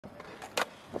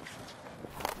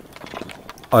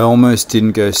I almost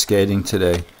didn't go skating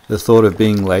today. The thought of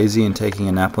being lazy and taking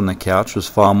a nap on the couch was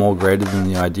far more greater than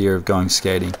the idea of going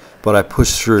skating, but I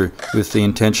pushed through with the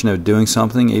intention of doing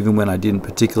something even when I didn't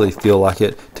particularly feel like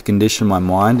it, to condition my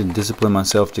mind and discipline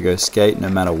myself to go skate no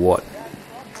matter what.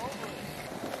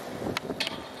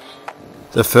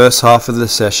 The first half of the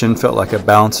session felt like a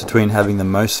balance between having the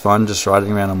most fun just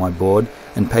riding around on my board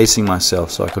and pacing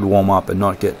myself so I could warm up and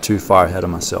not get too far ahead of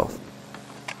myself.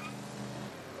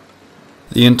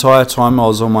 The entire time I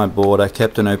was on my board, I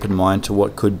kept an open mind to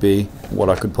what could be, what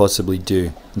I could possibly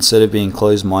do, instead of being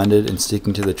closed-minded and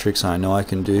sticking to the tricks I know I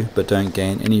can do but don't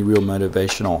gain any real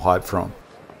motivation or hype from.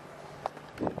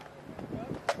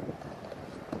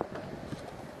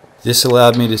 This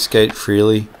allowed me to skate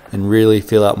freely and really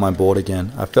feel out my board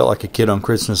again. I felt like a kid on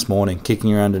Christmas morning,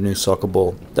 kicking around a new soccer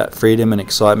ball. That freedom and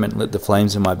excitement lit the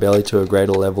flames in my belly to a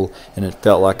greater level, and it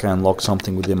felt like I unlocked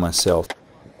something within myself.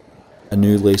 A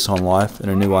new lease on life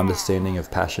and a new understanding of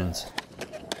passions.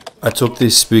 I took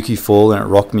this spooky fall and it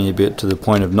rocked me a bit to the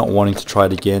point of not wanting to try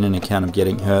it again in account of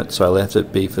getting hurt, so I left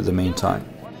it be for the meantime.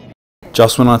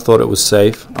 Just when I thought it was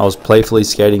safe, I was playfully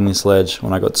skating this ledge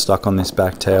when I got stuck on this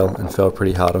back tail and fell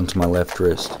pretty hard onto my left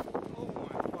wrist.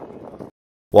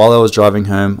 While I was driving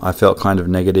home, I felt kind of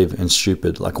negative and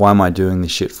stupid, like why am I doing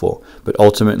this shit for? But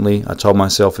ultimately, I told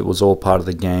myself it was all part of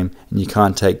the game and you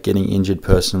can't take getting injured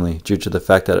personally due to the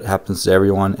fact that it happens to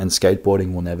everyone and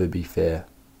skateboarding will never be fair.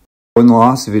 In the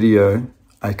last video,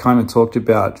 I kind of talked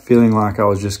about feeling like I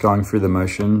was just going through the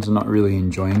motions and not really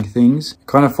enjoying things. It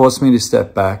kind of forced me to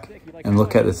step back and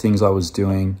look at the things I was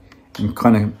doing and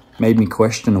kind of made me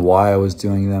question why I was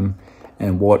doing them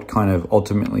and what kind of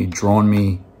ultimately drawn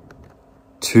me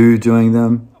to doing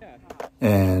them,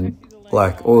 and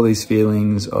like all these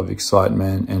feelings of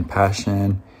excitement and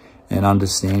passion and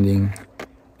understanding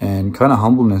and kind of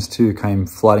humbleness too came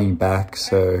flooding back.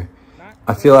 So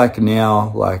I feel like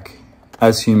now, like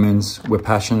as humans, we're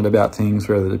passionate about things,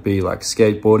 whether it be like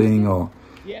skateboarding or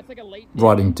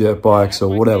riding dirt bikes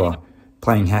or whatever,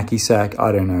 playing hacky sack,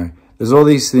 I don't know. There's all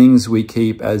these things we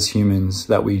keep as humans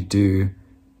that we do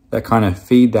that kind of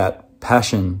feed that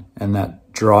passion and that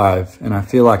drive, and I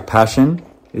feel like passion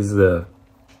is the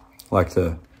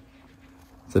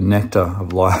nectar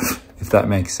of life, if that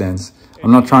makes sense.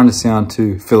 I'm not trying to sound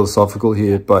too philosophical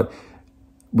here, but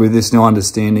with this new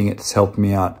understanding, it's helped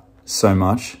me out so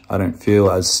much. I don't feel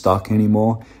as stuck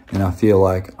anymore, and I feel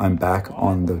like I'm back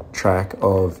on the track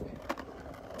of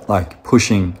like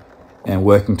pushing and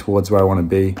working towards where I want to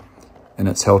be, and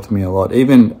it's helped me a lot,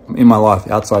 even in my life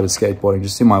outside of skateboarding,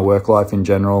 just in my work life in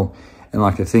general. And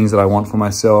like the things that I want for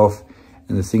myself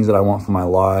and the things that I want for my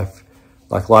life.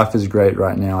 Like life is great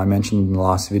right now. I mentioned in the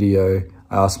last video,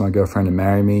 I asked my girlfriend to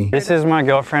marry me. This is my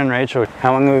girlfriend, Rachel.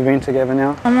 How long have we been together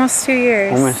now? Almost 2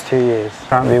 years. Almost 2 years.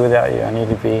 Can't be without you. I need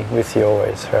to be with you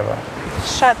always, forever.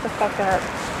 Shut the fuck up.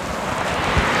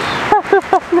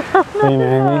 Will you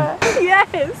marry me?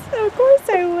 Yes, of course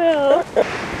I will.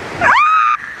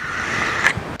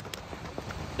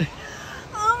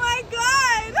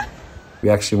 We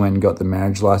actually went and got the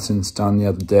marriage license done the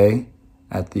other day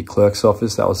at the clerk's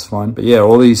office. That was fun. But yeah,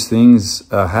 all these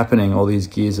things are happening, all these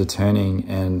gears are turning,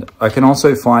 and I can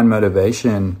also find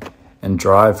motivation and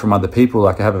drive from other people.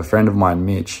 Like I have a friend of mine,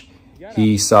 Mitch.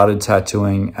 He started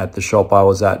tattooing at the shop I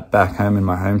was at back home in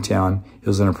my hometown. He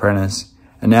was an apprentice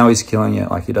and now he's killing it.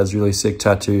 Like he does really sick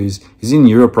tattoos. He's in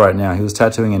Europe right now. He was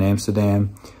tattooing in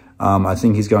Amsterdam. I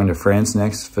think he's going to France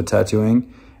next for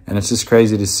tattooing. And it's just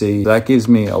crazy to see. That gives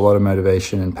me a lot of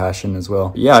motivation and passion as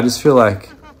well. Yeah, I just feel like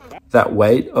that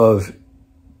weight of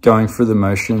going through the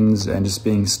motions and just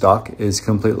being stuck is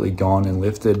completely gone and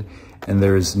lifted. And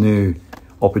there is new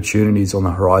opportunities on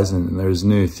the horizon and there's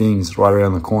new things right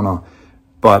around the corner.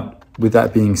 But with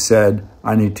that being said,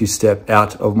 I need to step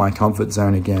out of my comfort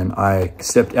zone again. I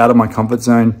stepped out of my comfort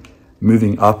zone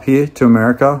moving up here to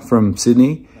America from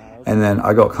Sydney. And then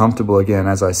I got comfortable again,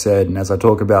 as I said, and as I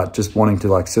talk about just wanting to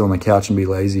like sit on the couch and be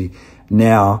lazy.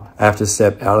 Now I have to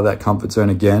step out of that comfort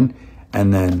zone again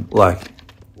and then like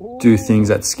do things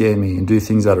that scare me and do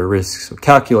things that are risks,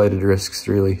 calculated risks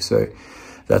really. So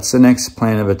that's the next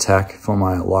plan of attack for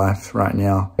my life right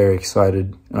now. Very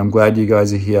excited. And I'm glad you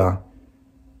guys are here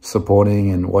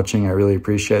supporting and watching. I really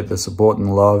appreciate the support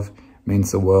and love.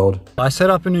 Means the world. I set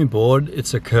up a new board.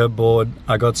 It's a curb board.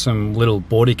 I got some little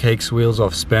boardy cakes wheels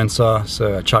off Spencer,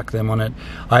 so I chucked them on it.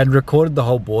 I had recorded the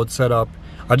whole board setup.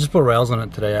 I just put rails on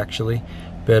it today actually,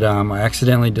 but I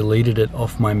accidentally deleted it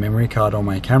off my memory card on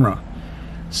my camera.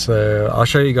 So I'll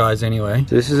show you guys anyway.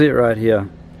 So this is it right here.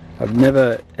 I've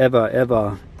never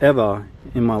ever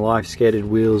in my life skated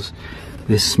wheels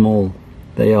this small.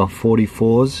 They are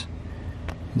 44s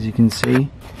as you can see.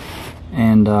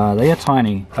 And they are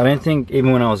tiny. I don't think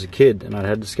even when I was a kid and I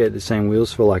had to skate the same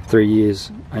wheels for like 3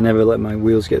 years, I never let my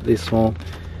wheels get this small.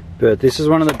 But this is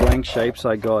one of the blank shapes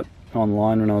I got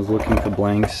online when I was looking for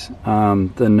blanks.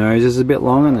 The nose is a bit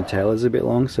long and the tail is a bit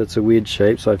long, so it's a weird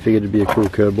shape, so I figured it'd be a cool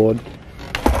curb board.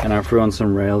 And I threw on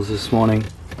some rails this morning.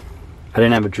 I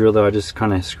didn't have a drill though, I just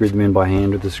kind of screwed them in by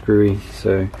hand with the screwy,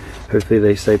 so hopefully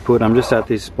they stay put. I'm just at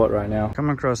this spot right now. Come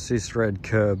across this red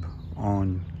curb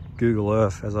on Google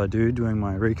Earth as I do doing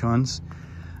my recons.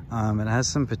 It has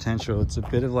some potential. It's a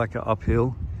bit of like an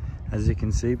uphill as you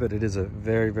can see, but it is a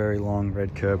very, very long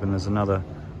red curb, and there's another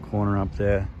corner up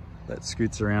there that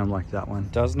scoots around like that one.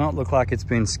 Does not look like it's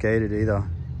been skated either.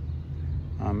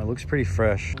 It looks pretty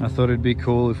fresh. I thought it'd be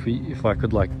cool if I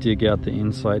could like dig out the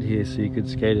inside here so you could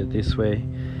skate it this way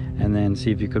and then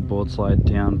see if you could board slide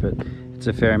down, but it's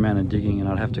a fair amount of digging and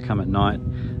I'd have to come at night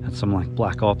at some like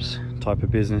black ops type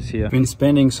of business here. I've been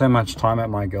spending so much time at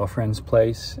my girlfriend's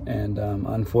place, and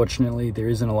unfortunately there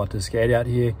isn't a lot to skate out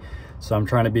here, so I'm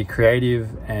trying to be creative,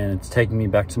 and it's taking me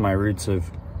back to my roots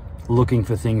of looking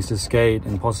for things to skate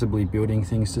and possibly building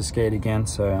things to skate again,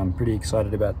 so I'm pretty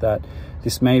excited about that.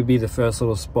 This may be the first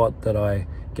little spot that I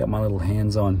get my little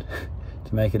hands on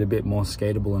to make it a bit more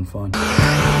skatable and fun.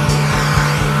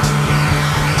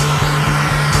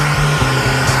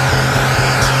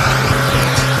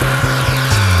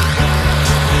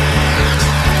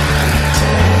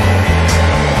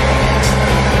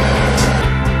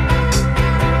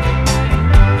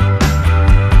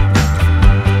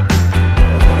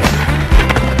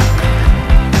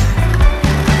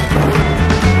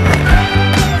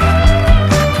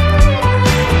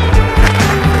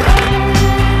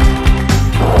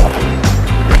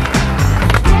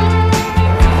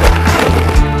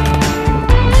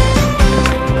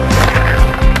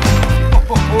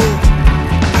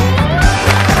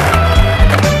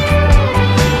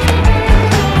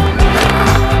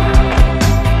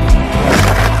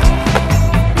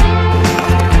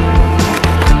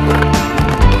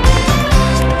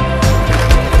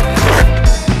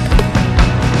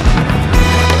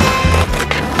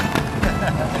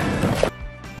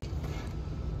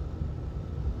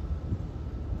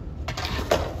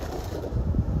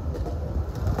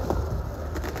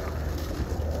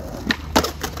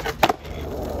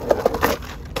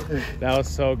 That was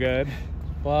so good.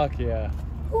 Fuck yeah.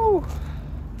 Woo.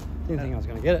 Didn't think I was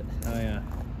gonna get it. Oh yeah.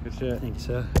 Good shit. Thank you,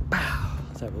 sir.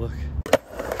 Let's have a look.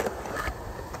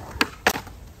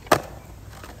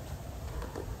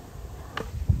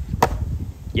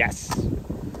 Yes.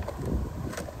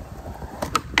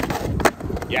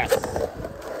 Yes.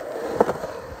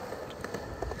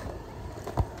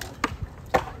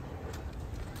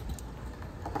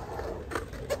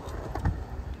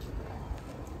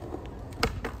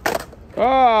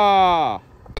 Ah!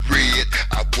 Red,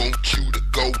 I want you to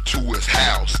go to his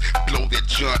house. Blow that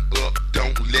joint up,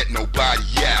 don't let nobody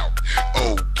out.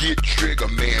 Oh, get Trigger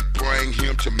Man, bring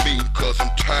him to me, cause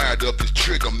I'm tired of this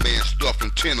Trigger Man stuff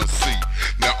in Tennessee.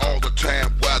 Now all the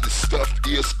time while this stuff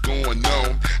is going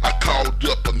on,